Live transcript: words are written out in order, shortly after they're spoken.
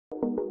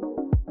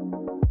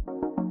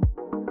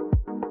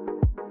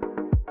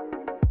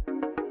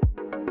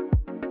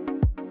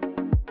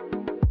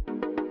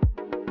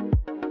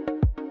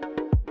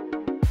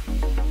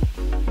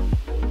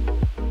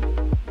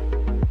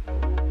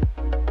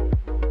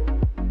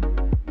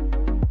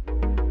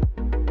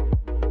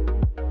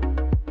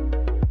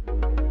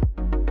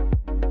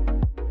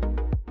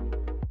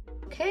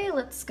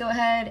go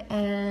ahead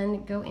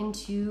and go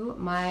into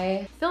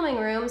my filming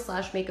room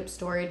slash makeup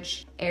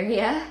storage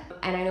area.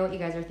 And I know what you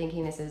guys are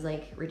thinking, this is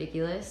like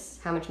ridiculous,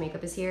 how much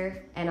makeup is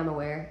here, and I'm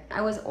aware.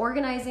 I was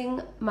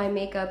organizing my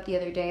makeup the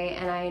other day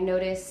and I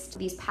noticed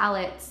these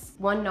palettes,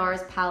 one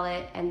NARS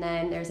palette and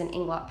then there's an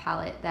Inglot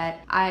palette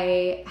that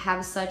I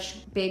have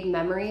such big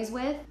memories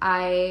with.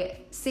 I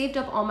saved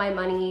up all my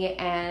money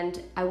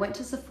and I went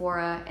to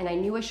Sephora and I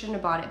knew I shouldn't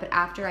have bought it, but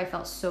after I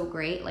felt so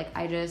great. Like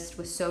I just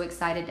was so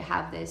excited to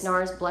have this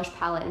NARS blush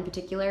palette in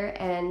particular.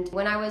 And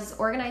when I was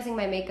organizing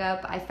my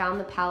makeup, I found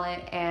the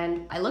palette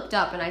and I looked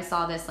up and I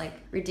saw this like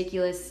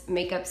ridiculous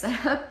makeup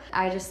setup.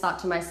 I just thought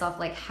to myself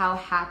like how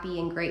happy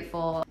and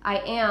grateful I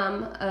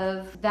am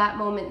of that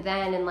moment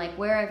then and like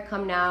where I've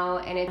come now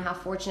and how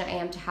fortunate I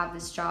am to have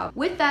this job.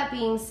 With that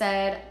being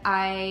said,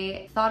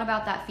 I thought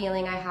about that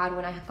feeling I had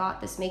when I got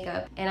this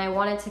makeup and I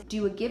wanted to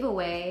do a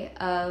giveaway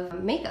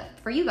of makeup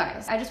for you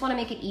guys. I just want to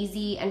make it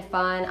easy and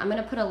fun. I'm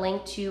going to put a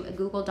link to a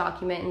Google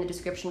document in the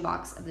description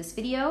box of this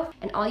video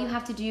and all you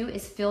have to do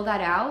is fill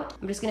that out.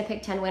 I'm just going to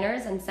pick 10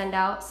 winners and send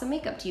out some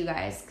makeup to you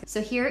guys.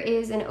 So here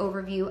is an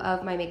overview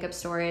of my makeup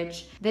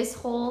storage. This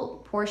whole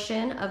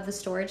portion of the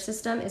storage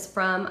system is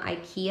from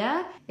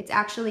IKEA. It's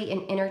actually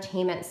an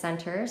entertainment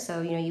center,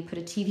 so you know, you put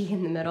a TV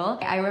in the middle.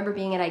 I remember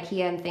being at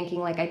IKEA and thinking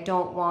like I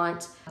don't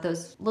want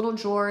those little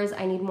drawers,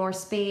 I need more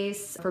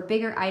space for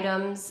bigger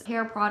items,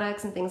 hair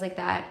products and things like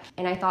that,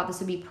 and I thought this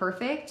would be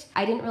perfect.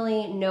 I didn't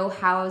really know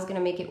how I was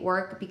gonna make it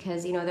work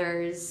because you know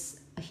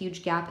there's a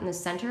huge gap in the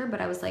center,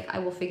 but I was like I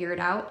will figure it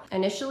out.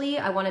 Initially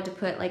I wanted to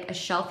put like a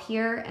shelf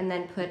here and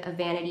then put a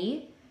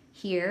vanity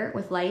here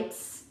with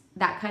lights,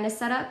 that kind of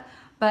setup.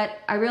 But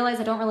I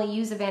realized I don't really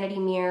use a vanity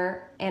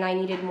mirror and I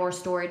needed more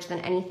storage than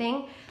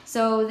anything.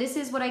 So this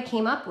is what I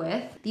came up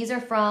with. These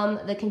are from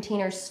the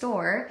Container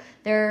Store.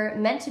 They're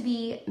meant to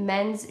be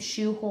men's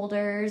shoe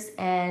holders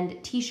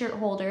and t-shirt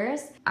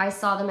holders. I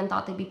saw them and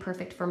thought they'd be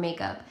perfect for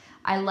makeup.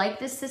 I like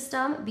this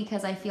system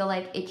because I feel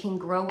like it can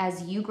grow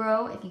as you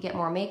grow. If you get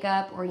more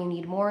makeup or you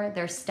need more,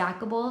 they're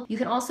stackable. You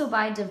can also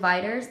buy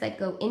dividers that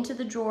go into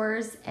the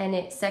drawers and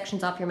it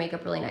sections off your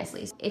makeup really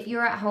nicely. If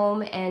you're at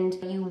home and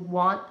you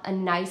want a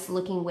nice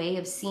looking way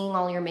of seeing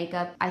all your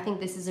makeup, I think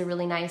this is a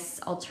really nice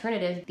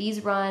alternative.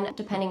 These run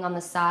depending on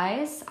the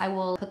size. I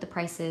will put the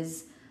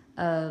prices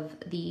of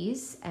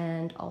these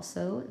and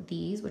also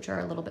these, which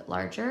are a little bit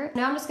larger.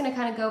 Now I'm just gonna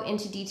kind of go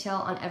into detail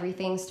on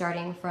everything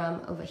starting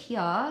from over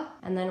here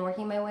and then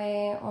working my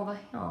way over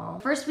here.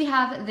 First we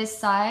have this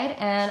side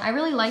and I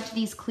really liked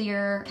these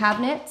clear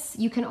cabinets.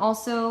 You can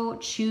also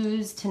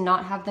choose to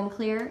not have them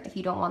clear if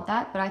you don't want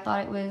that, but I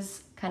thought it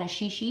was kind of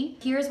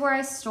shishi. Here's where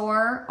I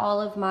store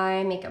all of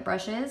my makeup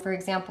brushes. For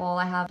example,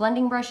 I have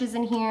blending brushes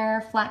in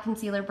here, flat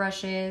concealer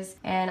brushes,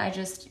 and I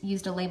just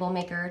used a label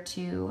maker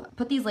to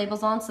put these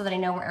labels on so that I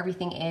know where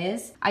everything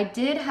is. I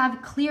did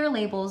have clear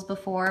labels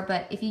before,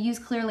 but if you use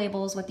clear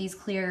labels with these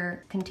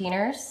clear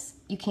containers,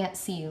 you can't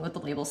see what the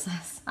label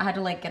says. I had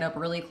to like get up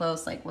really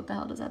close, like what the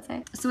hell does that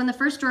say? So in the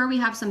first drawer, we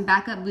have some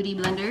backup beauty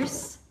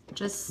blenders.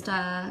 Just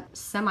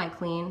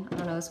semi-clean. I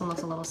don't know, this one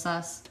looks a little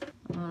sus.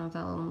 I don't know if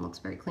that one looks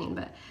very clean,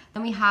 but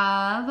then we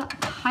have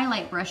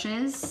highlight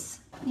brushes,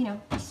 you know,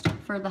 just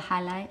for the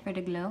highlight, for the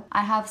glow.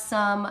 I have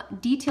some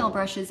detail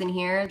brushes in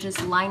here,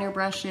 just liner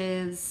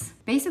brushes,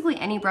 basically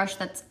any brush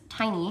that's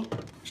tiny,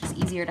 which is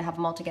easier to have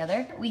them all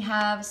together. We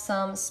have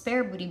some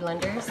spare beauty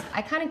blenders.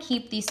 I kind of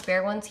keep these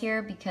spare ones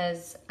here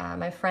because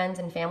my friends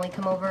and family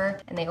come over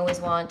and they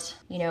always want,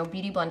 you know,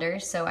 beauty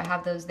blenders, so I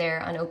have those there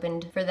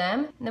unopened for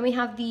them. And then we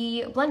have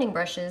the blending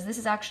brushes. This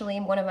is actually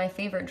one of my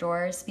favorite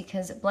drawers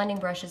because blending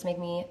brushes make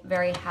me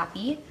very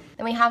happy.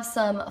 Then we have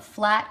some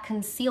flat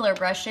concealer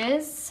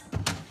brushes.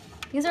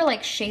 These are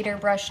like shader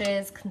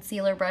brushes,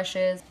 concealer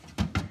brushes.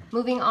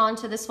 Moving on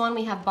to this one,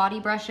 we have body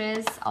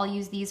brushes. I'll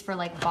use these for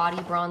like body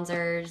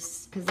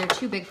bronzers because they're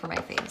too big for my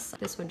face.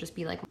 This would just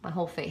be like my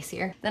whole face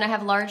here. Then I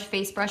have large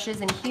face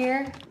brushes in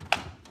here.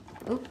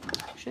 Oop,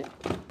 shit,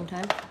 one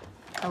time.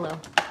 Hello.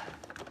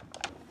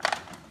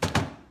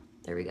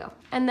 There we go.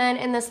 And then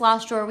in this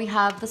last drawer, we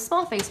have the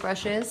small face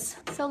brushes.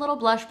 So little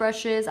blush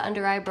brushes,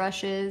 under eye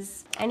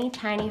brushes, any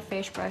tiny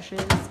face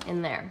brushes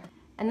in there.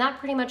 And that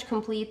pretty much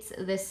completes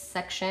this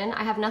section.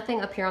 I have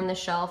nothing up here on the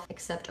shelf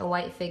except a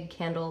white fig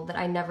candle that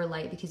I never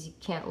light because you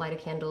can't light a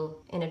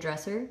candle in a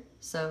dresser.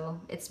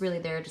 So it's really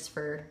there just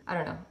for, I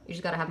don't know, you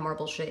just gotta have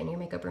marble shit in your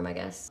makeup room, I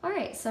guess. All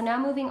right, so now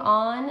moving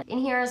on. In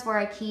here is where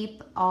I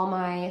keep all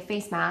my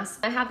face masks.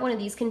 I have one of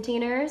these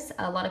containers.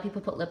 A lot of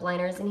people put lip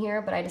liners in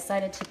here, but I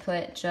decided to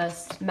put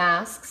just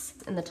masks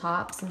in the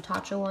top, some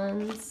Tatcha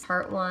ones,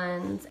 heart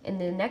ones. In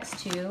the next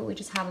two, we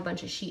just have a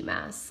bunch of sheet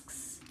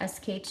masks.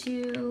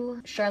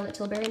 SK2 Charlotte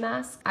Tilbury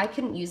mask. I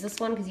couldn't use this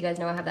one because you guys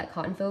know I have that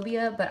cotton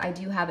phobia, but I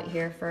do have it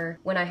here for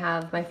when I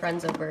have my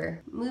friends over.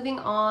 Moving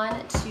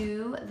on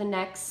to the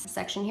next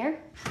section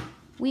here.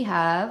 We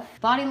have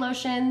body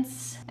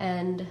lotions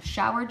and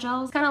shower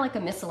gels. Kind of like a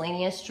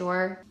miscellaneous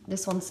drawer.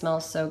 This one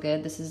smells so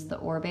good. This is the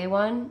Orbe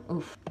one.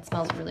 Oof, it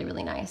smells really,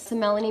 really nice. Some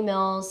Melanie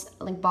Mills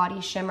like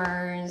body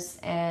shimmers,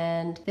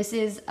 and this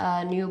is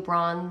a new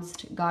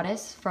bronzed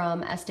goddess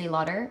from Estee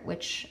Lauder,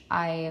 which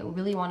I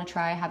really want to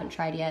try. I haven't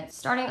tried yet.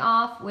 Starting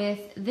off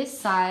with this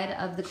side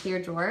of the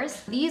clear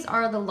drawers. These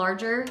are the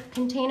larger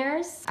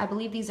containers. I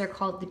believe these are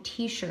called the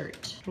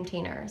t-shirt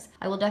containers.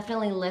 I will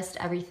definitely list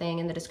everything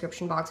in the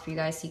description box for you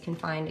guys so you can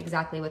find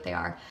exactly what they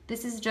are.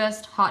 This is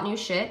just hot new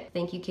shit.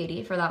 Thank you,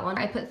 Katie, for that one.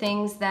 I put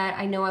things that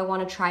I know I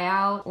want to try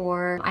out,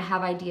 or I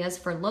have ideas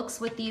for looks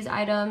with these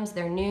items.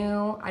 They're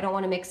new. I don't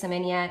want to mix them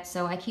in yet,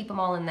 so I keep them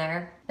all in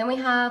there. Then we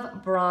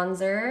have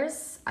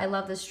bronzers. I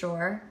love this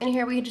drawer. In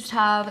here we just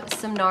have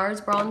some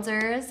NARS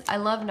bronzers. I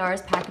love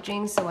NARS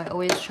packaging, so I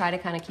always try to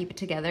kind of keep it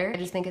together. I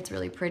just think it's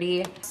really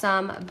pretty.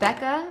 Some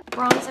Becca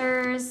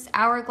bronzers,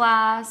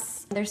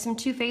 Hourglass. There's some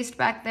Too Faced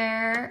back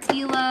there.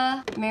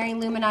 Tila, Mary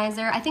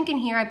Luminizer. I think in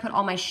here I put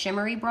all my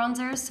shimmery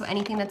bronzers, so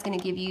anything that's gonna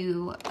give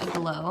you a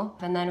glow.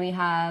 And then we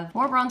have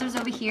more bronzers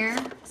over here.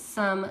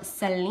 Some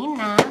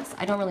Selena's.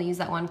 I don't really use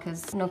that one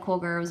because Nicole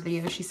Guerrero's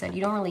video, she said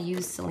you don't really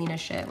use Selena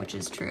shit, which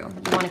is true.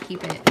 You want to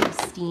keep it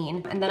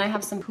pristine. And then I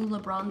have some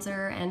Hoola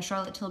bronzer and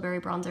Charlotte Tilbury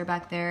bronzer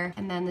back there.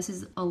 And then this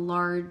is a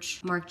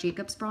large Marc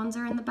Jacobs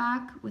bronzer in the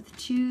back with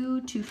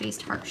two Too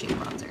Faced heart-shaped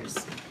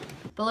bronzers.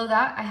 Below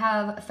that, I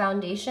have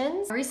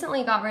foundations. I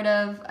recently got rid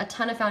of a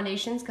ton of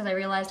foundations because I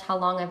realized how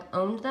long I've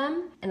owned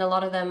them, and a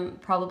lot of them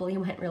probably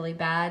went really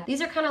bad.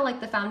 These are kind of like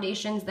the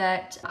foundations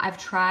that I've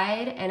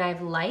tried and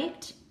I've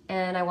liked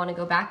and I want to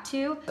go back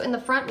to. In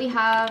the front we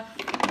have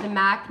the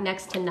MAC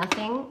Next to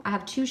Nothing. I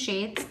have two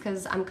shades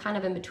because I'm kind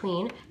of in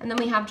between. And then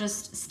we have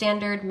just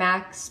standard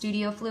MAC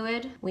Studio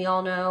Fluid. We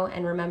all know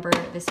and remember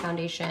this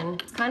foundation.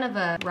 It's kind of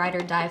a ride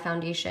or die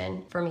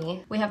foundation for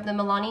me. We have the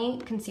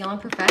Milani Conceal and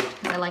Perfect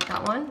because I like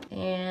that one.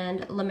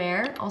 And La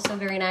Mer, also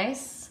very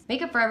nice.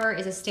 Makeup Forever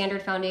is a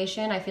standard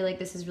foundation. I feel like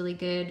this is really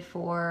good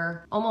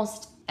for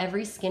almost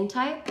every skin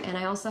type. And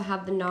I also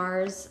have the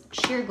NARS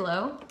Sheer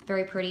Glow.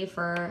 Very pretty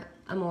for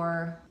a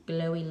more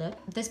glowy look.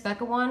 This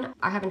Becca one,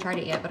 I haven't tried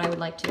it yet, but I would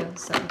like to,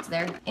 so it's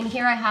there. In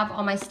here I have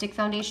all my stick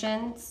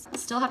foundations.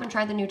 Still haven't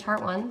tried the new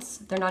Tarte ones.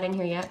 They're not in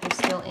here yet.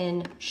 They're still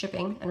in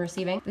shipping and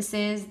receiving. This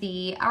is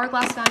the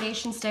Hourglass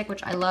foundation stick,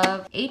 which I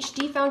love.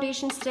 HD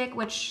foundation stick,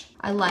 which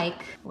I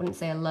like. I wouldn't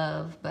say I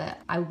love, but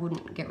I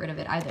wouldn't get rid of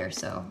it either,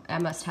 so I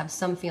must have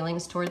some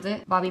feelings towards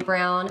it. Bobbi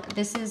Brown.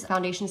 This is a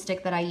foundation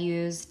stick that I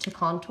use to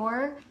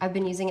contour. I've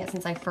been using it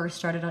since I first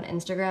started on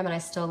Instagram, and I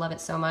still love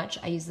it so much.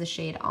 I use the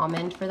shade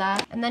Almond for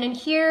that. And then in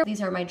here,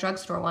 these are my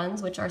drugstore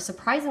ones, which are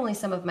surprisingly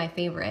some of my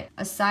favorite.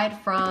 Aside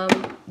from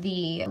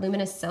the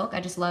Luminous Silk, I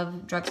just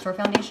love drugstore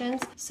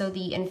foundations. So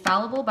the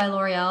Infallible by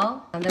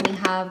L'Oreal, and then we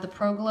have the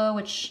Pro Glow,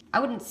 which I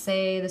wouldn't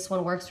say this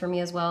one works for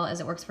me as well as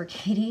it works for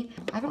Katie.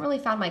 I haven't really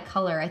found my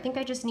color. I think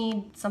I just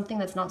need something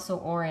that's not so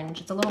orange.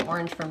 It's a little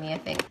orange for me, I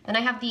think. Then I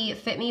have the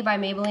Fit Me by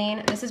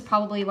Maybelline. This is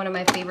probably one of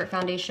my favorite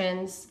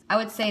foundations. I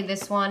would say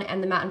this one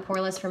and the Matte and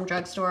Poreless from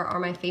drugstore are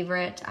my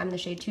favorite. I'm the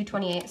shade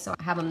 228, so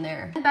I have them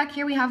there. And back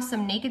here we have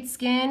some Naked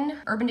Skin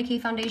Urban Decay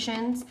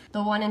foundations,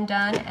 the One and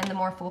Done and the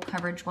more full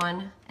coverage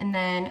one. And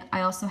then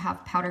I also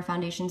have powder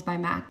foundations by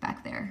MAC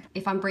back there.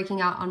 If I'm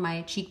breaking out on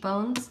my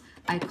cheekbones,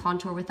 I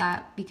contour with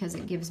that because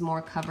it gives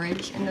more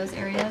coverage in those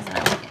areas, and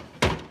I like it.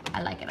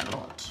 I like it a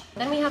lot.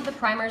 Then we have the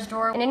primers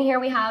drawer, and in here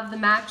we have the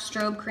MAC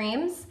Strobe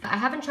Creams. I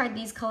haven't tried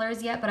these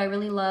colors yet, but I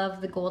really love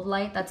the Gold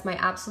Light. That's my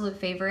absolute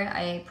favorite.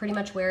 I pretty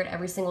much wear it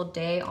every single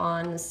day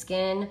on the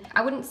skin.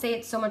 I wouldn't say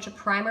it's so much a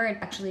primer. It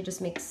actually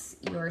just makes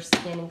your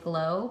skin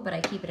glow, but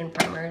I keep it in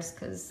primers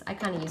because I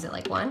kind of use it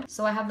like one.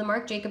 So I have the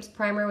Marc Jacobs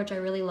primer, which I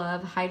really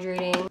love,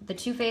 hydrating. The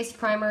Too Faced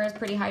primer is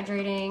pretty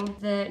hydrating.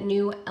 The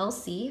new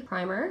Elsie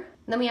primer.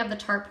 And then we have the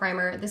Tarte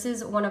primer. This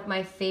is one of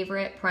my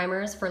favorite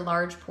primers for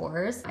large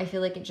pores. I feel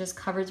like it just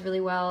covers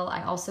really well.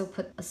 I also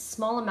put a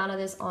small amount of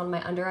this on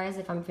my under eyes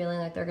if I'm feeling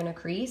like they're gonna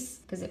crease,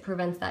 because it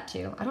prevents that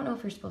too. I don't know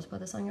if you're supposed to put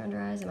this on your under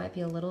eyes. It might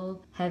be a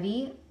little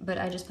heavy, but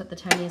I just put the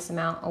tiniest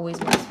amount. Always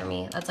works for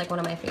me. That's like one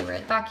of my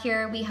favorites. Back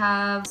here we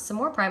have some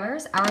more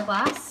primers.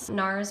 Hourglass,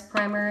 NARS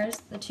primers,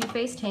 the Too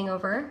Faced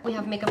Hangover. We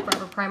have Makeup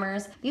Forever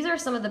primers. These are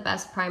some of the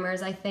best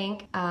primers, I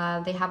think.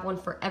 They have one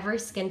for every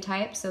skin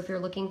type, so if you're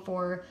looking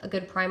for a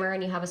good primer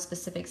and you have a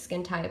specific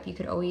skin type, you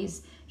could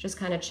always just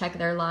kind of check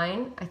their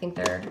line. I think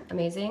they're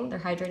amazing. Their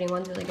hydrating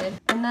one's really good.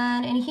 And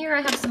then in here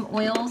I have some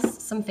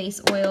oils, some face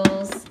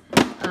oils.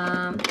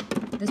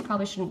 This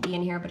probably shouldn't be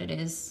in here, but it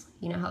is.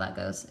 You know how that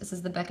goes. This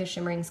is the Becca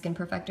Shimmering Skin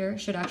Perfector.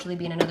 Should actually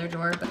be in another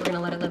drawer, but we're gonna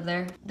let it live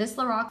there. This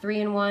Lorac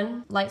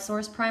 3-in-1 Light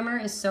Source Primer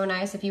is so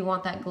nice if you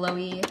want that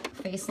glowy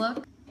face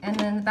look. And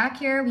then back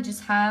here we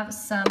just have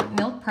some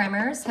Milk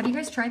primers. Have you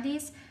guys tried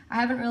these? I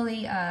haven't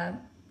really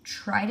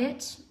tried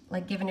it,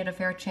 like given it a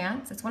fair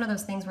chance. It's one of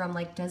those things where I'm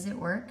like, does it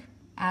work?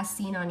 As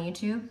seen on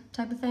YouTube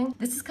type of thing.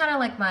 This is kind of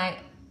like my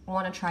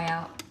want to try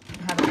out.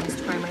 I haven't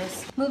used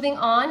primers. Moving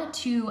on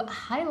to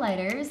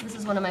highlighters. This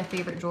is one of my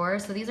favorite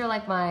drawers. So these are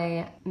like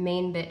my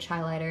main bitch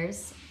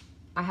highlighters.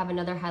 I have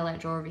another highlight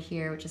drawer over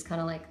here, which is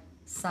kind of like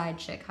side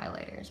chick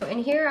highlighters. So in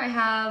here I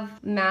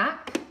have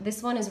MAC.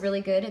 This one is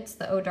really good. It's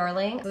the Oh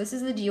Darling. So this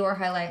is the Dior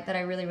highlight that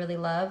I really, really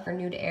love, for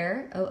Nude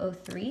Air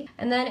 003.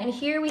 And then in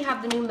here we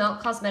have the new Milk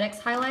Cosmetics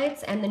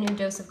highlights and the new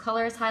Dose of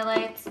Colors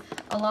highlights,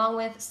 along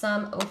with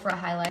some Ofra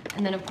highlights.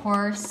 And then of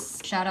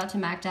course, shout out to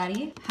Mac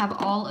Daddy, have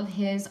all of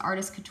his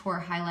Artist Couture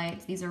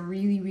highlights. These are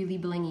really, really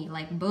blingy.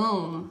 Like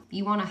boom, if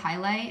you want a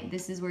highlight,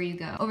 this is where you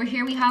go. Over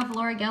here we have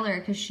Laura Geller,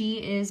 because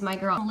she is my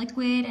girl.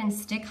 Liquid and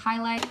stick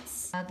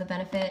highlights. The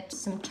Benefit,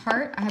 some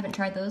Tarte. I haven't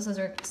tried those. Those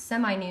are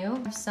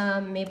semi-new.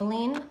 Some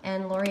Maybelline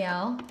and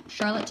L'Oreal.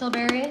 Charlotte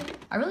Tilbury.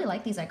 I really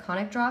like these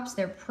iconic drops.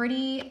 They're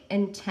pretty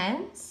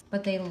intense,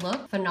 but they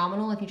look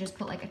phenomenal if you just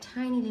put like a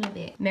tiny little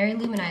bit. Mary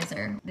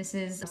Luminizer. This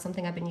is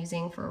something I've been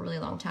using for a really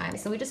long time.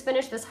 So we just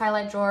finished this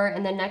highlight drawer,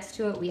 and then next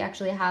to it we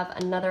actually have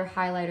another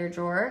highlighter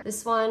drawer.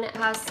 This one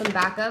has some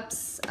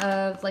backups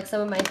of like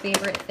some of my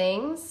favorite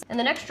things. In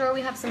the next drawer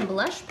we have some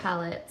blush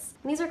palettes.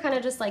 And these are kind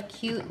of just like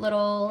cute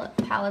little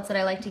palettes that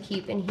I like to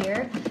keep in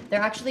here.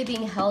 They're actually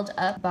being held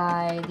up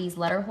by these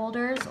letter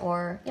holders,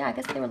 or yeah, I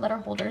guess they were letter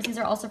holders. These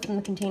are also from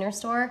the Container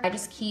Store. I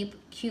just keep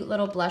cute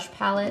little blush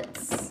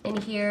palettes in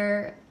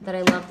here that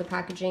I love the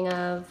packaging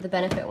of. The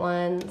Benefit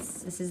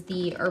ones. This is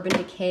the Urban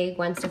Decay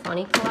Gwen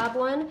Stefani collab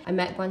one. I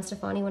met Gwen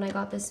Stefani when I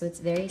got this, so it's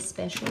very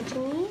special to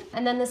me.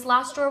 And then this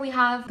last drawer we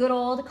have good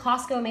old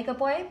Costco makeup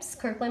wipes,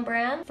 Kirkland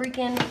brand.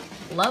 Freaking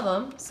love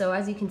them. So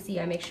as you can see,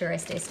 I make sure I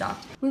stay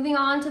stocked. Moving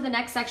on to the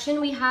next section,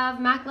 we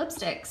have MAC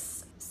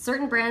lipsticks.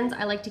 Certain brands,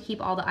 I like to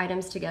keep all the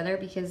items together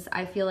because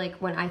I feel like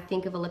when I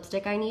think of a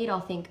lipstick I need,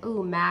 I'll think,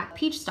 ooh, MAC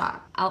Peach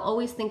Stock. I'll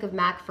always think of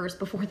MAC first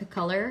before the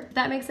color, if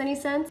that makes any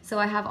sense. So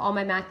I have all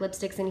my MAC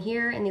lipsticks in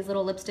here in these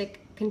little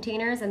lipstick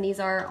containers, and these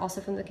are also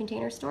from the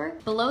Container Store.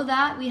 Below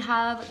that we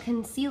have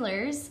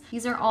concealers.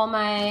 These are all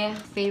my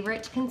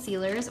favorite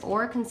concealers,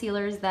 or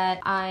concealers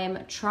that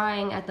I'm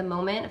trying at the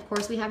moment. Of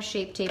course we have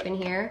Shape Tape in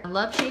here. I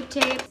love Shape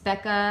Tape.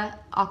 Becca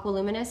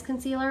Aqualuminous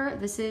concealer.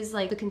 This is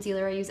like the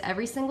concealer I use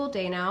every single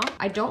day now.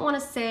 I don't want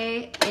to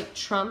say it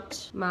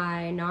trumped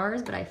my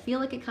NARS, but I feel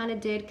like it kind of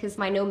did, because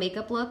my no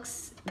makeup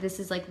looks,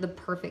 this is like the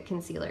perfect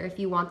concealer. If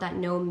you want that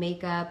no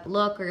makeup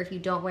look, or if you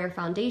don't wear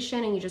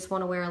foundation and you just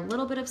want to wear a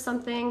little bit of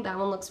something, that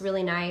one looks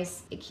really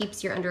nice. It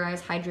keeps your under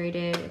eyes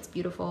hydrated. It's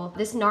beautiful.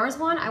 This NARS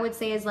one I would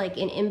say is like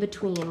an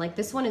in-between. Like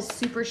this one is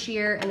super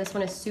sheer and this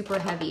one is super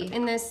heavy.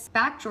 In this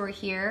back drawer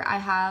here I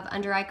have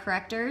under eye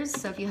correctors.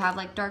 So if you have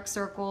like dark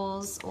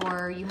circles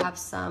or you have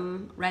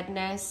some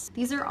redness,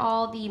 these are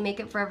all the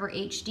Makeup Forever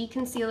HD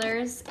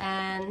concealers,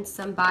 and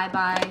some Bye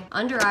Bye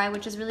under eye,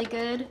 which is really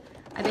good.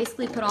 I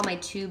basically put all my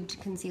tubed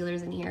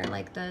concealers in here,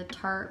 like the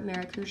Tarte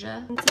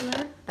Maracuja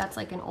concealer. That's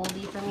like an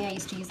oldie for me. I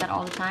used to use that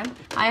all the time.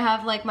 I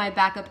have like my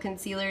backup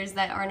concealers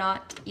that are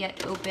not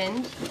yet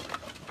opened.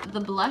 The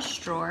blush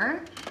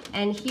drawer.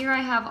 And here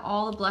I have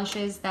all the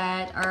blushes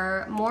that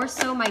are more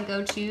so my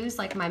go-tos,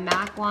 like my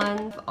MAC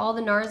one, all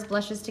the NARS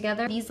blushes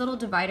together. These little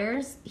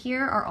dividers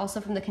here are also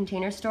from the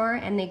Container Store,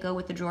 and they go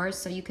with the drawers,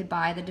 so you could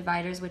buy the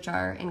dividers, which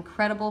are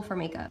incredible for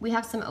makeup. We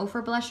have some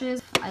Ofra blushes.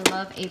 I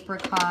love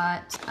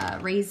Apricot,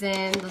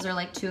 Raisin. Those are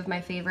like two of my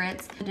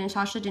favorites.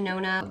 Natasha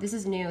Denona. This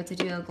is new. It's a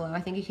Duo Glow.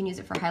 I think you can use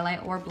it for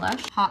highlight or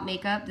blush. Hot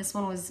Makeup. This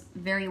one was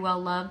very well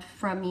loved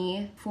from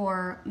me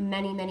for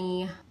many,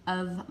 many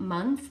of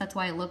months. That's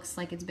why it looks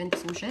like it's been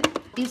through some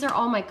shit. These are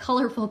all my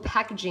colorful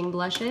packaging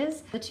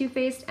blushes. The Too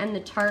Faced and the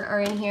Tarte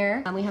are in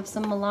here. We have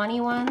some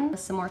Milani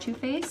ones, some more Too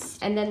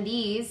Faced, and then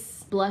these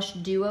blush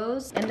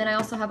duos. And then I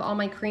also have all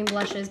my cream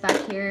blushes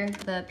back here,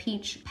 the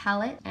Peach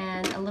palette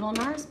and a little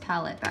NARS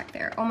palette back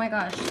there. Oh my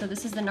gosh, so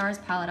this is the NARS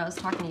palette I was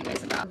talking to you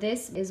guys about.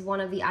 This is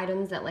one of the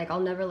items that like I'll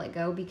never let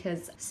go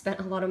because I spent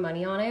a lot of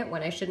money on it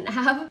when I shouldn't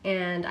have,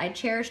 and I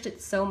cherished it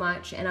so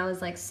much, and I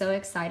was like so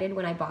excited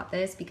when I bought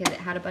this because it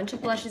had a bunch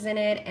of blushes in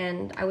it,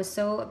 and I was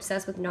so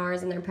obsessed with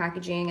NARS and their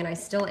packaging, and I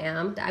still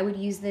am. I would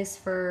use this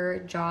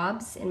for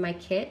jobs in my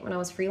kit when I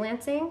was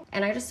freelancing,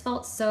 and I just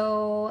felt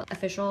so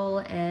official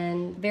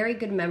and very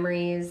good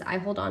memories. I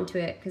hold on to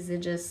it because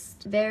it's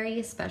just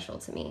very special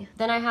to me.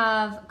 Then I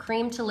have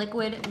cream to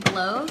liquid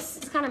glows.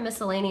 It's kind of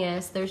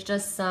miscellaneous. There's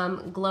just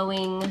some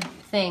glowing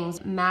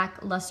things.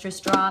 MAC lustrous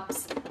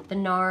drops, the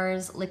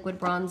NARS liquid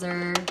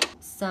bronzer,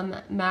 some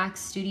MAC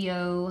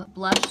Studio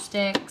blush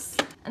sticks,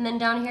 and then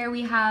down here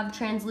we have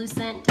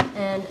translucent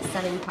and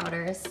setting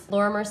powders.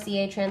 Laura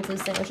Mercier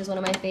translucent, which is one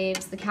of my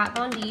faves, the Kat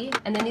Von D,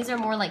 and then these are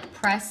more like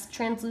pressed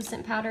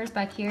translucent powders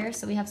back here.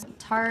 So we have some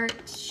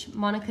Tarte,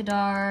 Monica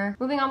Dar.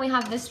 Moving on, we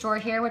have this drawer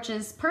here, which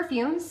is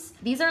perfumes.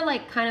 These are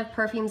like kind of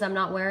perfumes I'm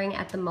not wearing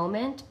at the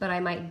moment, but I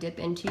might dip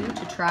into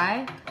to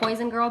try.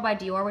 Poison Girl by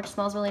Dior, which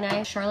smells really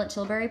nice. Charlotte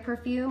Tilbury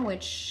perfume,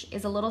 which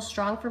is a little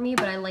strong for me,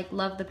 but I like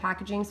love the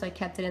packaging, so I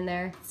kept it in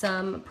there.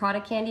 Some Prada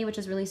Candy, which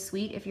is really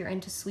sweet if you're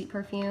into sweet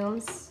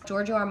perfumes.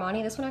 Giorgio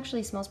Armani, this one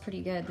actually smells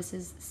pretty good. This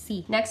is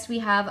C. Next we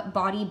have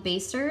body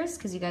basers,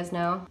 because you guys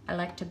know I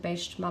like to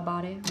baste my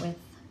body with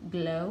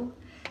glow.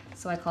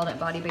 so I called it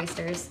Body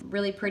Basters.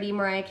 Really pretty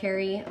Mariah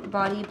Carey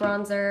body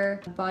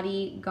bronzer,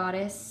 Body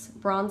Goddess,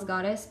 Bronze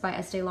Goddess by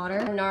Estee Lauder.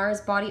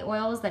 NARS body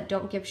oils that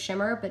don't give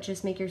shimmer but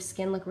just make your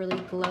skin look really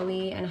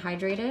glowy and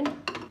hydrated.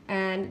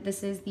 And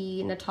this is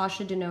the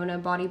Natasha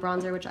Denona body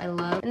bronzer, which I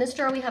love. In this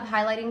drawer we have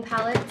highlighting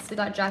palettes. We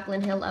got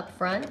Jaclyn Hill up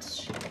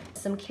front,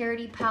 some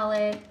Carity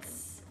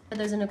palettes.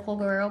 There's a Nicole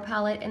Guerrero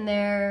palette in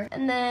there.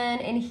 And then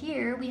in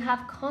here we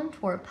have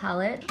contour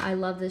palette. I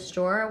love this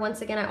drawer.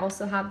 Once again, I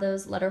also have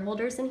those letter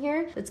holders in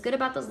here. What's good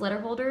about those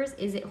letter holders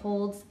is it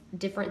holds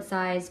different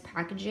size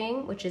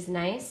packaging, which is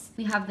nice.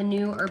 We have the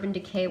new Urban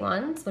Decay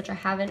ones, which I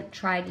haven't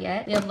tried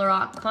yet. We have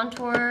Lorac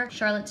Contour,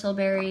 Charlotte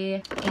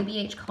Tilbury,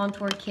 ABH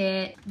Contour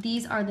Kit.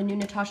 These are the new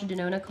Natasha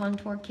Denona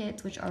Contour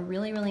Kits, which are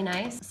really, really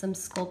nice. Some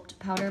Sculpt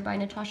Powder by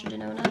Natasha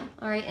Denona.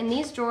 All right, in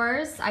these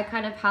drawers, I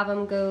kind of have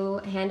them go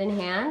hand in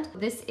hand.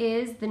 This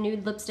is the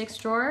nude lipsticks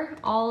drawer.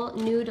 All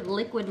nude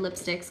liquid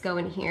lipsticks go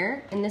in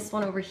here. In this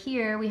one over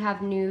here, we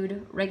have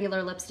nude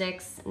regular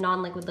lipsticks,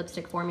 non-liquid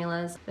lipstick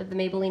formulas. We have the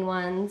Maybelline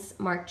ones,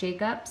 Marc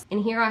Jacobs. In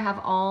here I have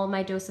all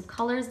my Dose of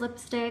Colors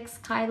lipsticks,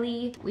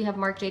 Kylie. We have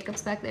Marc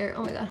Jacobs back there.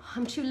 Oh my god,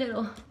 I'm too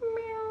little.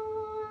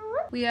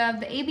 We have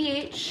the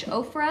ABH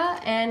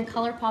Ofra and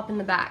ColourPop in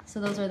the back. So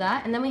those are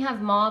that. And then we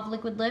have mauve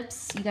liquid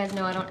lips. You guys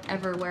know I don't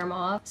ever wear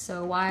mauve,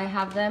 so why I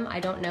have them, I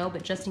don't know,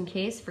 but just in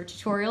case for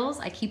tutorials,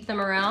 I keep them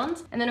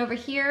around. And then over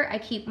here, I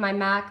keep my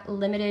MAC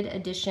limited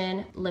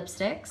edition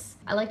lipsticks.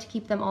 I like to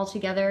keep them all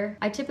together.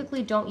 I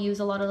typically don't use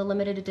a lot of the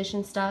limited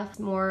edition stuff. It's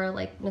more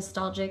like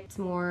nostalgic, it's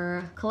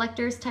more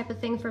collector's type of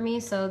thing for me.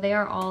 So they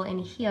are all in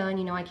here, and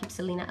you know I keep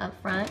Selena up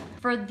front.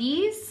 For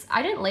these,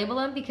 I didn't label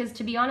them because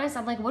to be honest,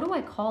 I'm like, what do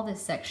I call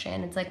this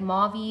section? It's like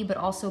mauve-y, but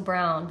also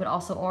brown, but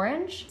also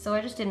orange. So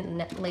I just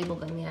didn't label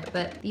them yet.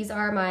 But these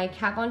are my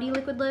Kat Von D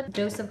liquid lip,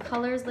 Dose of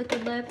Colors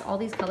liquid lip. All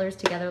these colors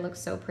together look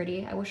so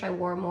pretty. I wish I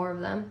wore more of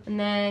them. And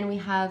then we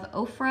have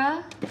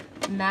Ofra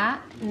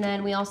matte, and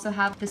then we also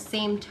have the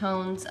same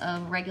tones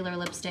of regular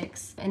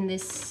lipsticks. In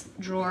this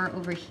drawer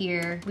over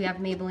here, we have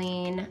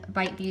Maybelline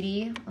Bite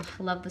Beauty. Oh,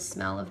 I love the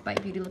smell of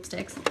Bite Beauty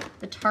lipsticks.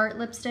 The Tarte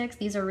lipsticks,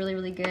 these are really,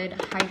 really good,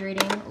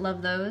 hydrating,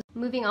 love those.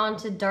 Moving on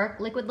to dark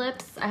liquid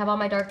lips, I have all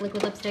my dark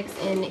liquid lipsticks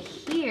in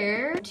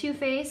here. Too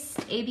Faced,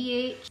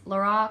 ABH,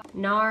 Lorac,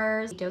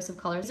 NARS, Dose of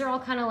Colors. These are all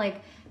kind of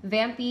like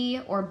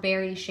vampy or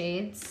berry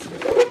shades.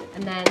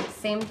 And then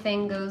same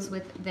thing goes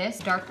with this,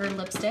 darker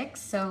lipsticks.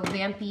 So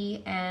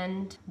vampy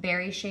and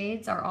berry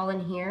shades are all in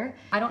here.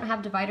 I don't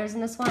have dividers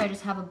in this one, I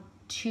just have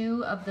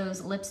two of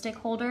those lipstick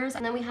holders.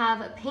 And then we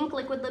have pink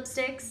liquid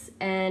lipsticks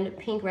and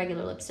pink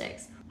regular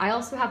lipsticks. I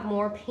also have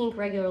more pink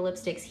regular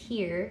lipsticks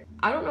here.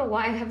 I don't know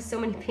why I have so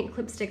many pink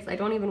lipsticks. I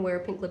don't even wear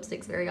pink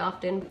lipsticks very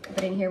often.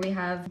 But in here we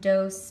have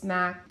Dose,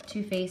 MAC,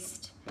 Too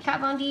Faced, Kat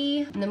Von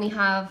D, and then we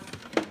have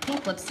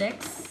pink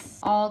lipsticks,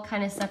 all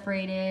kind of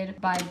separated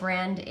by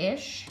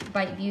brand-ish.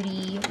 Bite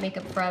Beauty,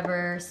 Makeup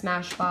Forever,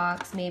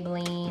 Smashbox,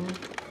 Maybelline,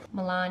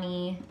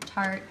 Milani,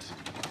 Tarte,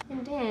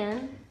 and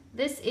then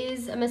this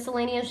is a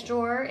miscellaneous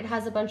drawer. It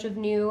has a bunch of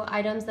new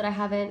items that I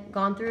haven't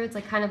gone through. It's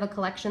like kind of a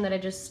collection that I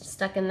just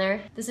stuck in there.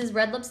 This is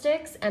red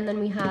lipsticks, and then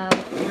we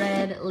have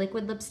red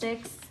liquid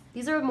lipsticks.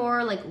 These are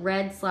more like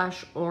red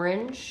 /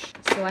 orange.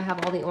 So I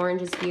have all the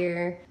oranges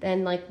here.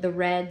 Then like the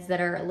reds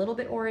that are a little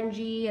bit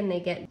orangey, and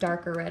they get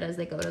darker red as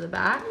they go to the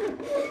back.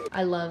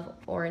 I love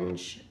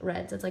orange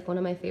reds. It's like one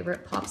of my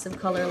favorite pops of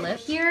color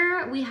lips.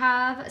 Here we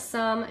have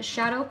some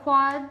shadow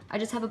quad. I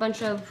just have a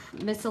bunch of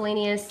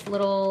miscellaneous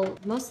little,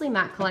 mostly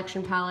matte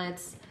collection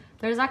palettes.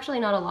 There's actually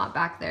not a lot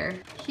back there.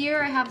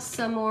 Here I have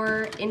some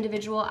more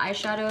individual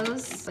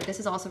eyeshadows, but this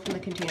is also from the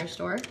Container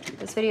Store.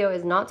 This video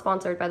is not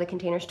sponsored by the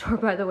Container Store,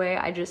 by the way.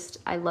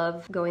 I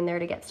love going there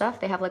to get stuff.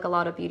 They have like a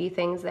lot of beauty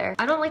things there.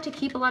 I don't like to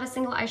keep a lot of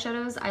single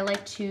eyeshadows. I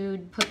like to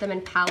put them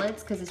in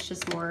palettes because it's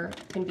just more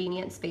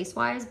convenient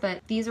space-wise, but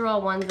these are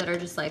all ones that are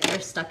just like,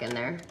 they're stuck in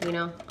there, you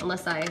know,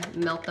 unless I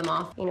melt them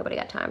off. Ain't nobody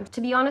got time.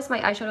 To be honest, my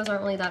eyeshadows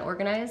aren't really that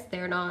organized.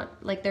 They're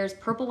not, like there's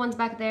purple ones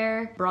back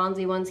there,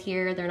 bronzy ones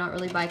here. They're not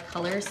really by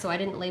color, so I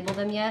didn't label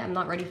them yet. I'm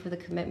not ready for the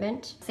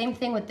commitment. Same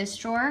thing with this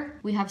drawer.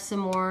 We have some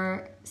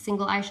more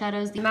single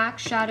eyeshadows. The MAC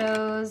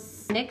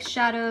shadows, NYX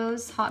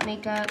shadows, Hot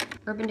Makeup,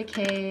 Urban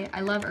Decay. I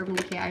love Urban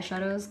Decay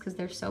eyeshadows because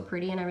they're so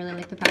pretty and I really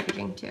like the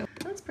packaging too.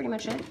 That's pretty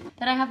much it.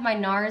 Then I have my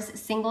NARS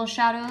single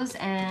shadows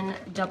and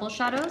double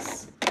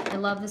shadows. I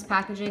love this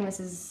packaging. This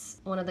is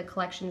one of the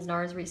collections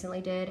NARS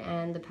recently did,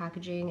 and the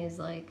packaging is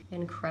like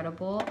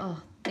incredible.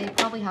 Oh, they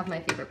probably have my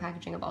favorite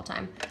packaging of all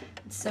time.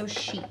 It's so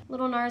chic.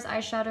 Little NARS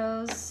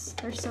eyeshadows,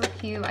 they're so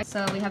cute.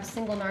 So we have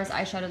single NARS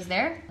eyeshadows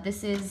there.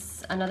 This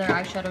is another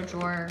eyeshadow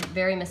drawer,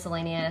 very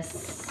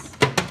miscellaneous.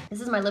 This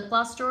is my lip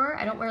gloss drawer.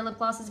 I don't wear lip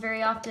glosses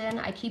very often.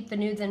 I keep the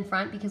nudes in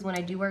front because when I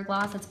do wear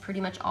gloss, that's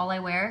pretty much all I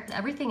wear.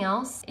 Everything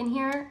else in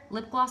here,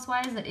 lip gloss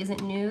wise, that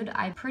isn't nude,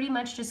 I pretty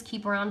much just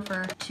keep around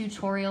for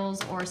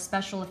tutorials or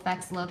special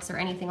effects looks or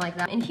anything like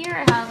that. In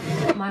here I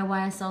have my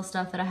YSL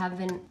stuff that I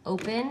haven't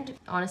opened.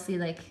 Honestly,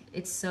 like,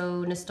 it's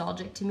so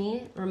nostalgic to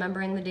me,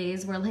 remembering the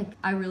days where like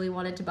I really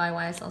wanted to buy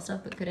YSL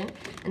stuff but couldn't.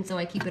 And so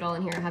I keep it all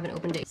in here. I haven't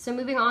opened it. So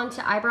moving on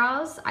to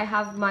eyebrows, I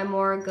have my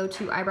more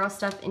go-to eyebrow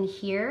stuff in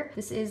here.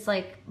 This is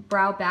like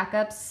brow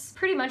backups.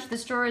 Pretty much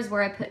this drawer is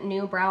where I put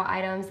new brow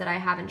items that I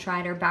haven't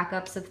tried or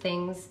backups of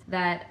things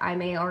that I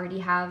may already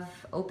have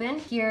open.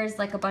 Here's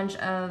like a bunch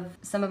of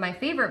some of my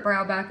favorite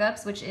brow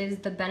backups, which is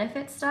the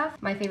Benefit stuff,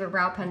 my favorite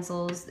brow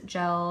pencils,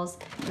 gels,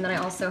 and then I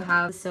also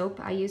have the soap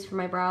I use for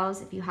my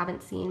brows. If you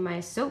haven't seen my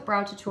soap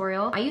brow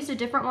tutorial, I used a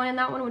different one in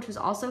that one, which was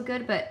also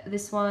good, but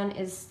this one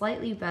is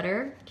slightly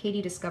better.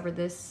 Katie discovered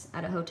this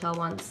at a hotel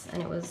once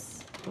and it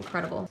was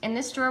incredible. In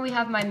this drawer we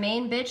have my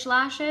main bitch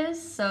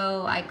lashes,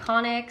 so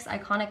Iconics,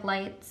 Iconic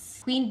Lights,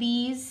 Queen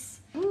Bees.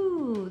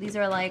 Ooh, these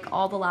are like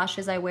all the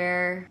lashes I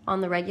wear on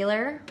the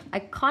regular.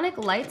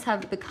 Iconic Lights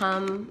have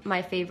become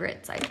my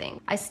favorites, I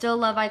think. I still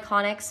love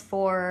Iconics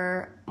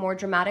for more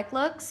dramatic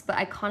looks, but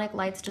Iconic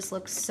Lights just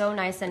look so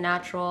nice and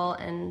natural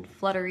and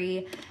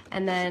fluttery.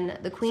 And then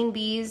the Queen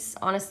Bees,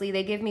 honestly,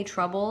 they give me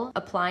trouble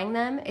applying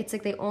them. It's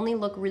like they only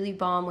look really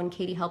bomb when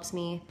Katie helps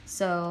me.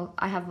 So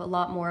I have a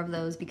lot more of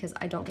those because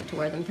I don't get to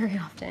wear them very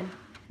often.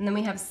 And then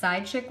we have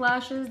side chick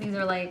lashes. These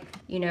are like,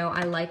 you know,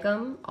 I like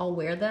them, I'll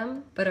wear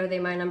them, but are they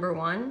my number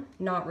one?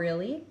 Not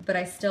really, but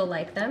I still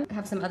like them. I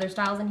have some other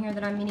styles in here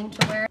that I'm meaning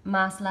to wear.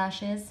 Mas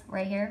lashes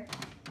right here.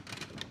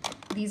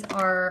 These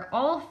are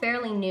all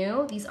fairly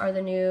new. These are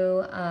the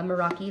new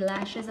Meraki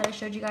lashes that I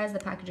showed you guys. The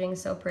packaging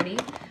is so pretty.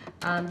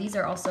 These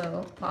are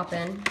also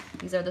poppin'.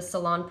 These are the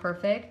Salon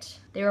Perfect.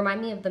 They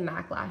remind me of the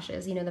MAC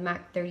lashes, you know, the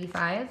MAC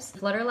 35s.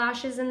 Flutter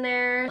lashes in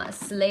there,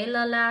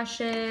 Slayla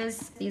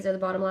lashes. These are the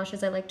bottom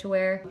lashes I like to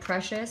wear.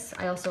 Precious,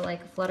 I also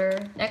like Flutter.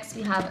 Next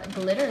we have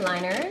glitter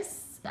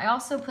liners. I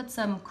also put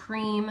some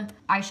cream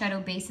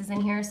eyeshadow bases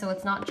in here, so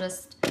it's not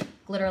just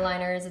glitter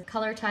liners,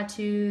 color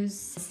tattoos,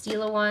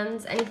 Stila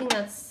ones, anything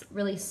that's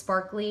really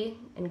sparkly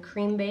and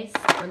cream based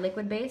or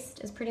liquid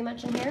based is pretty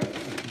much in here.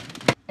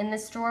 In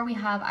this drawer we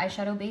have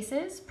eyeshadow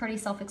bases, pretty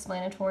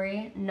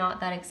self-explanatory, not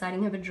that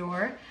exciting of a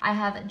drawer. I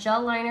have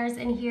gel liners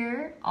in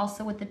here,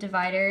 also with the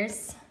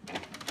dividers,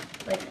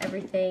 like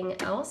everything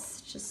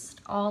else,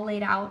 just all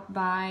laid out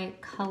by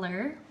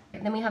color.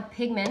 And then we have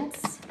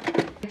pigments.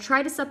 I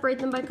try to separate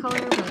them by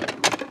color,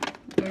 but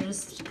they're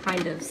just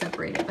kind of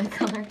separated by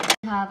color.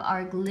 We have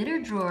our glitter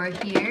drawer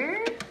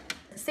here.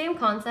 Same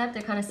concept,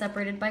 they're kind of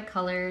separated by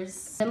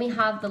colors. Then we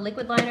have the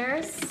liquid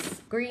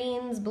liners,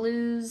 greens,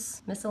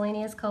 blues,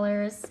 miscellaneous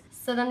colors.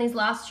 So then these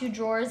last two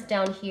drawers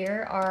down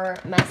here are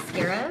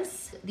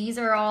mascaras. These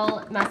are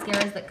all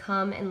mascaras that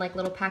come in like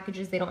little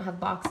packages. They don't have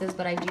boxes,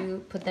 but I do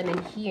put them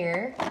in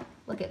here.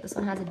 Look at this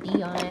one has a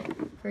D on it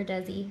for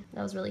desi.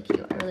 That was really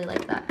cute. I really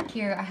like that.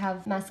 Here I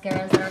have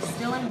mascaras that are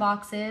still in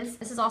boxes.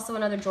 This is also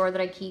another drawer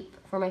that I keep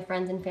for my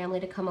friends and family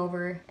to come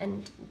over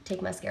and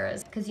take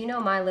mascaras. Because you know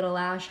my little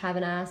lash, have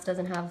an ass,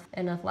 doesn't have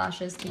enough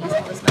lashes to use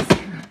all this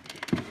mascara.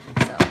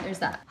 So there's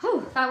that.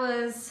 Whew, that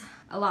was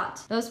a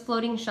lot. Those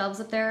floating shelves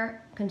up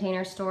there,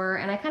 container store,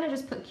 and I kind of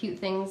just put cute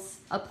things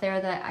up there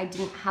that I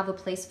didn't have a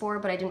place for,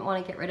 but I didn't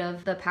want to get rid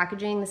of the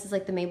packaging. This is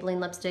like the Maybelline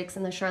lipsticks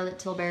and the Charlotte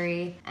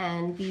Tilbury,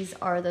 and these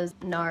are those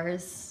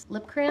NARS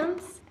lip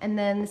crayons. And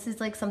then this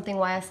is like something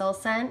YSL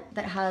sent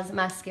that has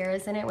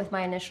mascaras in it with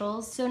my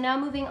initials. So now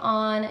moving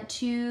on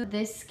to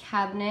this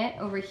cabinet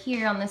over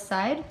here on this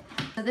side.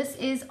 So this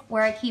is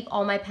where I keep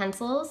all my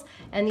pencils,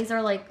 and these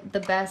are like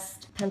the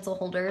best pencil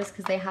holders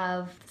because they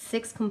have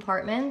 6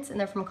 compartments and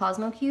they're from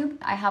Cosmo Cube.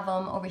 I have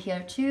them over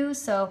here too,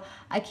 so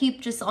I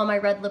keep just all my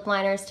red lip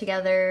liners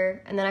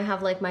together, and then I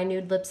have like my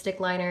nude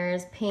lipstick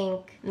liners,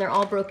 pink, and they're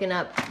all broken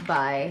up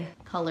by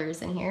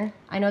colors in here.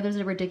 I know there's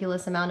a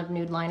ridiculous amount of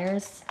nude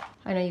liners.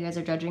 I know you guys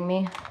are judging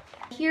me.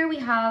 Here we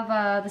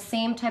have the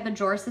same type of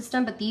drawer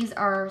system, but these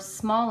are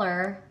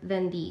smaller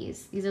than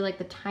these. These are like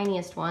the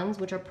tiniest ones,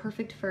 which are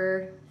perfect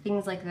for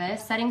things like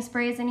this. Setting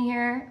sprays in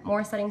here,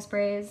 more setting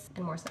sprays,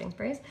 and more setting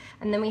sprays.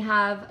 And then we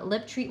have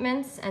lip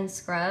treatments and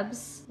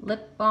scrubs,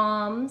 lip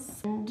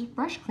balms, and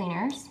brush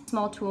cleaners.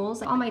 Small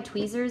tools, all my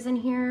tweezers in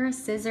here,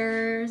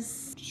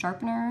 scissors,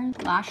 sharpeners,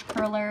 lash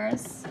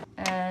curlers,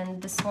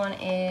 and this one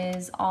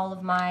is all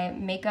of my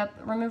makeup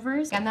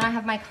removers. And then I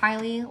have my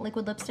Kylie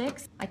liquid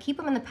lipsticks. I keep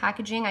them in the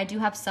packaging. I do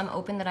have some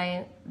open that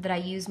I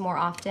use more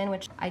often,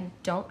 which I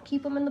don't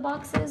keep them in the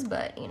boxes,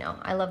 but you know,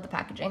 I love the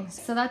packaging.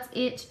 So that's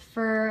it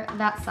for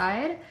that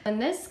side. In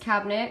this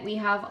cabinet, we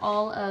have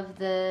all of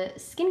the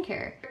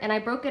skincare, and I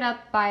broke it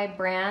up by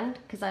brand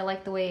because I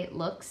like the way it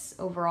looks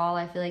overall.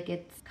 I feel like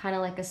it's kind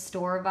of like a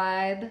store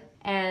vibe,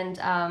 and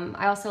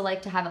I also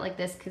like to have it like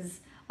this because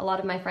a lot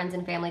of my friends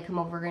and family come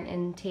over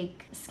and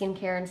take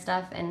skincare and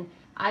stuff, and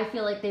I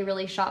feel like they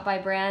really shot by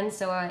brand,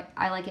 so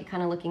I like it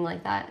kind of looking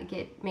like that.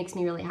 It makes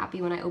me really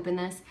happy when I open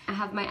this. I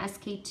have my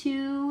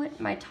SK2,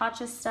 my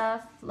Tatcha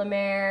stuff, La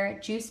Mer,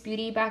 Juice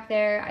Beauty back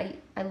there.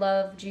 I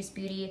love Juice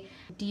Beauty.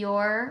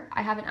 Dior,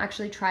 I haven't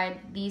actually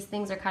tried. These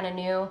things are kind of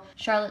new.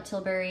 Charlotte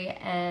Tilbury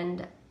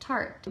and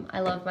Tarte.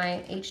 I love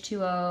my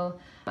H2O.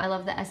 I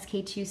love the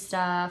SK2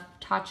 stuff,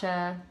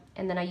 Tatcha,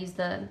 and then I use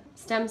the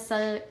Stem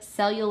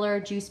Cellular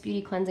Juice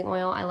Beauty Cleansing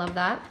Oil. I love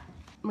that.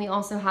 We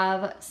also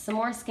have some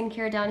more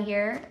skincare down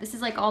here. This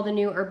is like all the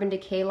new Urban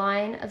Decay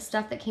line of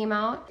stuff that came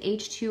out.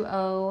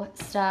 H2O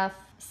stuff,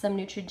 some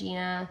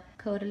Neutrogena,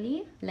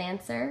 Caudalie,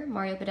 Lancer,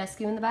 Mario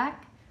Badescu in the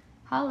back.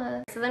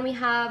 Holla. So then we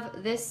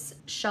have this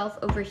shelf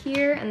over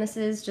here, and this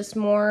is just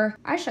more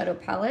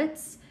eyeshadow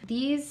palettes.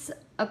 These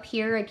up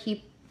here I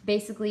keep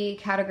basically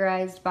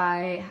categorized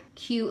by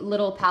cute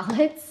little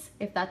palettes,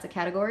 if that's a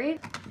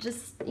category.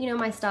 Just, you know,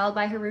 my Styled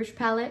by Harouche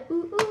palette.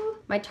 Ooh, ooh.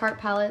 My Tarte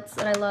palettes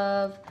that I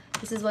love.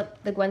 This is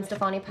what the Gwen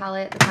Stefani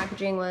palette. The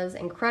packaging was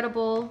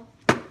incredible.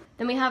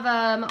 Then we have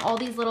all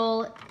these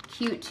little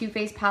cute Too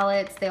Faced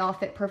palettes. They all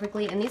fit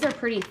perfectly, and these are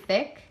pretty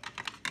thick.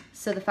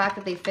 So the fact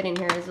that they fit in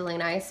here is really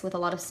nice with a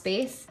lot of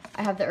space.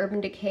 I have the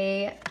Urban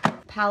Decay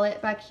palette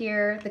back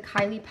here. The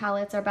Kylie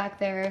palettes are back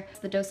there.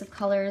 The Dose of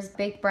Colors,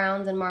 Baked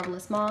Browns and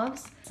Marvelous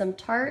Mauves. Some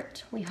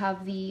Tarte. We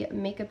have the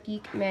Makeup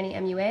Geek Manny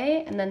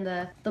MUA, and then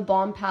the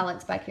Balm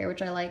palettes back here,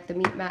 which I like, the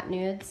Meat Matte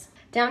Nudes.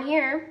 Down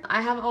here,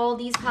 I have all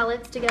these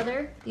palettes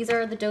together. These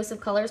are the Dose of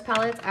Colors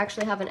palettes. I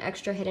actually have an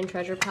extra Hidden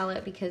Treasure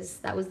palette because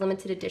that was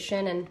limited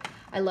edition and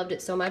I loved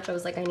it so much, I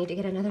was like, I need to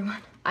get another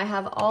one. I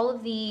have all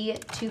of the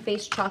Too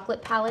Faced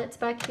chocolate palettes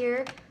back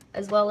here,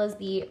 as well as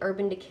the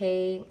Urban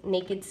Decay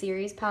Naked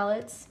Series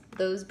palettes.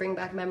 Those bring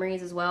back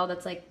memories as well.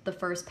 That's like the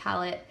first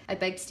palette I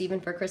begged Steven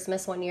for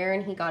Christmas one year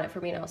and he got it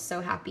for me and I was so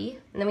happy.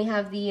 And then we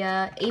have the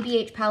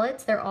ABH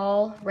palettes. They're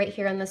all right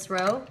here on this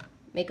row.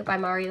 Makeup by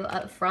Mario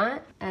up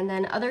front, and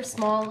then other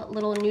small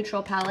little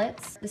neutral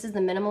palettes. This is the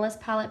Minimalist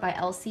palette by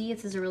Elsie.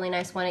 This is a really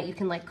nice one that you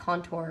can like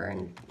contour,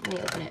 and let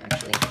me open it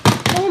actually.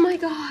 Oh my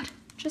god,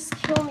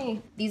 just kill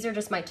me. These are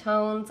just my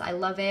tones, I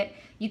love it.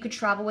 You could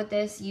travel with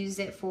this, use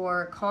it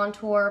for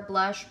contour,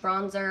 blush,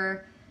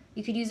 bronzer.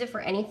 You could use it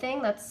for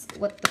anything. That's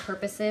what the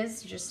purpose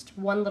is. Just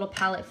one little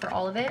palette for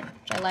all of it,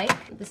 which I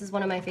like. This is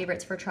one of my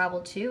favorites for travel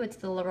too. It's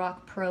the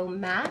Lorac Pro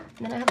Matte.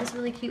 And then I have this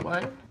really cute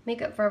one.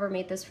 Makeup Forever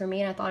made this for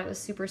me and I thought it was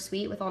super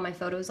sweet with all my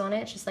photos on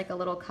it. It's just like a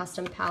little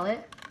custom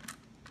palette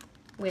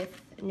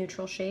with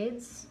neutral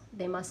shades.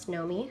 They must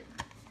know me.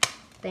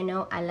 They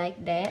know I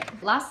like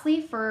that.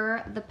 Lastly,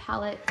 for the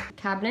palette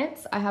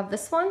cabinets, I have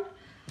this one.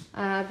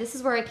 This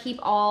is where I keep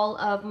all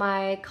of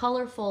my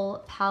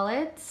colorful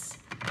palettes.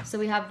 So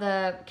we have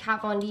the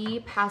Kat Von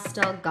D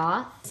Pastel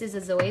Goth. This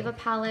is a Zoeva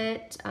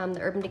palette, the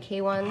Urban Decay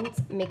ones,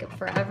 Makeup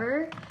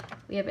Forever.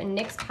 We have a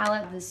NYX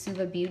palette, the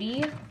Suva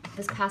Beauty.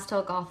 This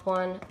Pastel Goth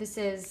one. This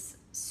is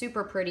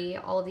super pretty,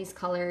 all of these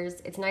colors.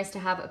 It's nice to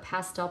have a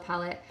pastel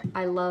palette.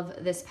 I love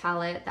this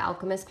palette, the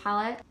Alchemist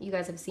palette. You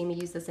guys have seen me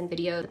use this in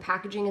video. The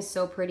packaging is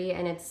so pretty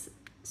and it's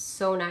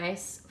so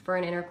nice for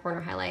an inner corner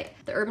highlight.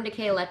 The Urban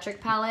Decay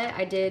Electric palette,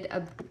 I did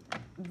a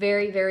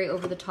very, very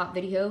over-the-top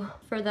video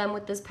for them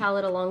with this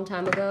palette a long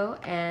time ago,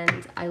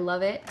 and I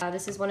love it.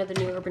 This is one of the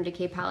new Urban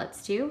Decay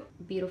palettes too.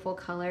 Beautiful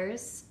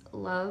colors,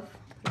 love.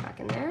 Put it back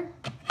in there.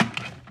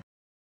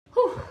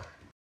 Whew.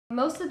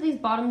 Most of these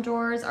bottom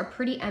drawers are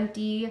pretty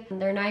empty.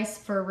 They're nice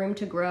for room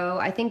to grow.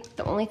 I think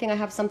the only thing I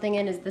have something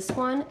in is this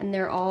one, and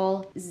they're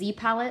all Z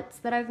palettes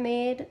that I've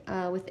made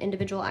with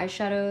individual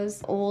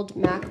eyeshadows. Old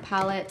MAC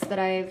palettes that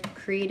I've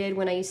created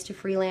when I used to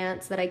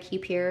freelance that I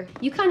keep here.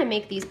 You kind of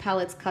make these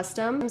palettes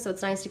custom, so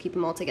it's nice to keep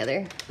them all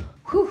together.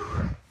 Whew.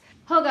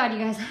 Oh god, you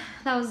guys,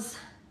 that was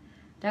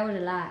a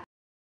lot.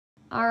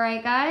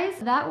 Alright guys,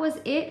 that was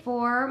it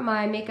for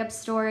my makeup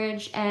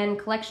storage and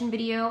collection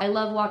video. I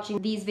love watching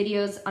these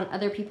videos on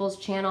other people's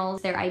channels,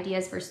 their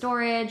ideas for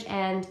storage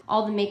and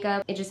all the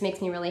makeup. It just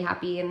makes me really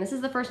happy, and this is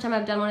the first time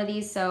I've done one of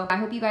these, so I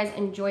hope you guys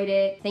enjoyed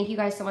it. Thank you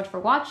guys so much for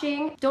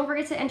watching. Don't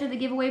forget to enter the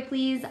giveaway,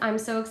 please. I'm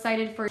so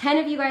excited for 10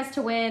 of you guys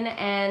to win,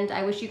 and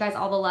I wish you guys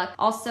all the luck.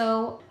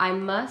 Also, I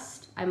must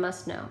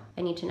know.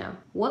 I need to know.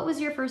 What was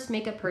your first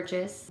makeup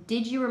purchase?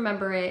 Did you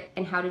remember it?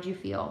 And how did you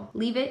feel?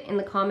 Leave it in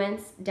the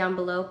comments down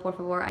below, por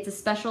favor. It's a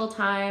special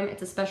time,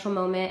 it's a special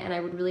moment, and I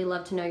would really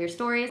love to know your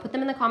stories. Put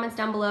them in the comments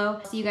down below.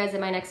 See you guys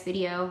in my next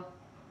video.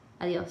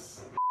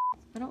 Adios.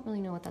 I don't really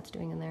know what that's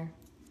doing in there.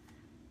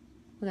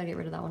 We gotta get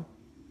rid of that one.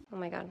 Oh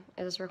my god,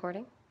 is this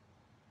recording?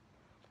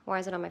 Why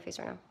is it on my face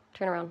right now?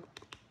 Turn around.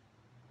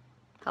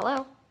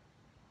 Hello?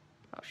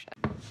 Oh shit.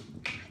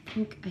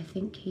 I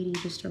think Katie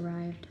just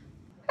arrived.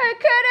 Hey,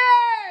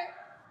 Kitty!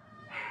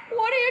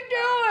 What are you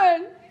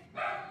doing?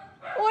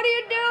 What are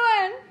you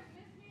doing?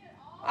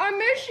 I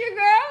miss you,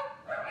 girl.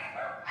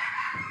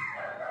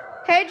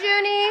 Hey,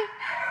 Junie.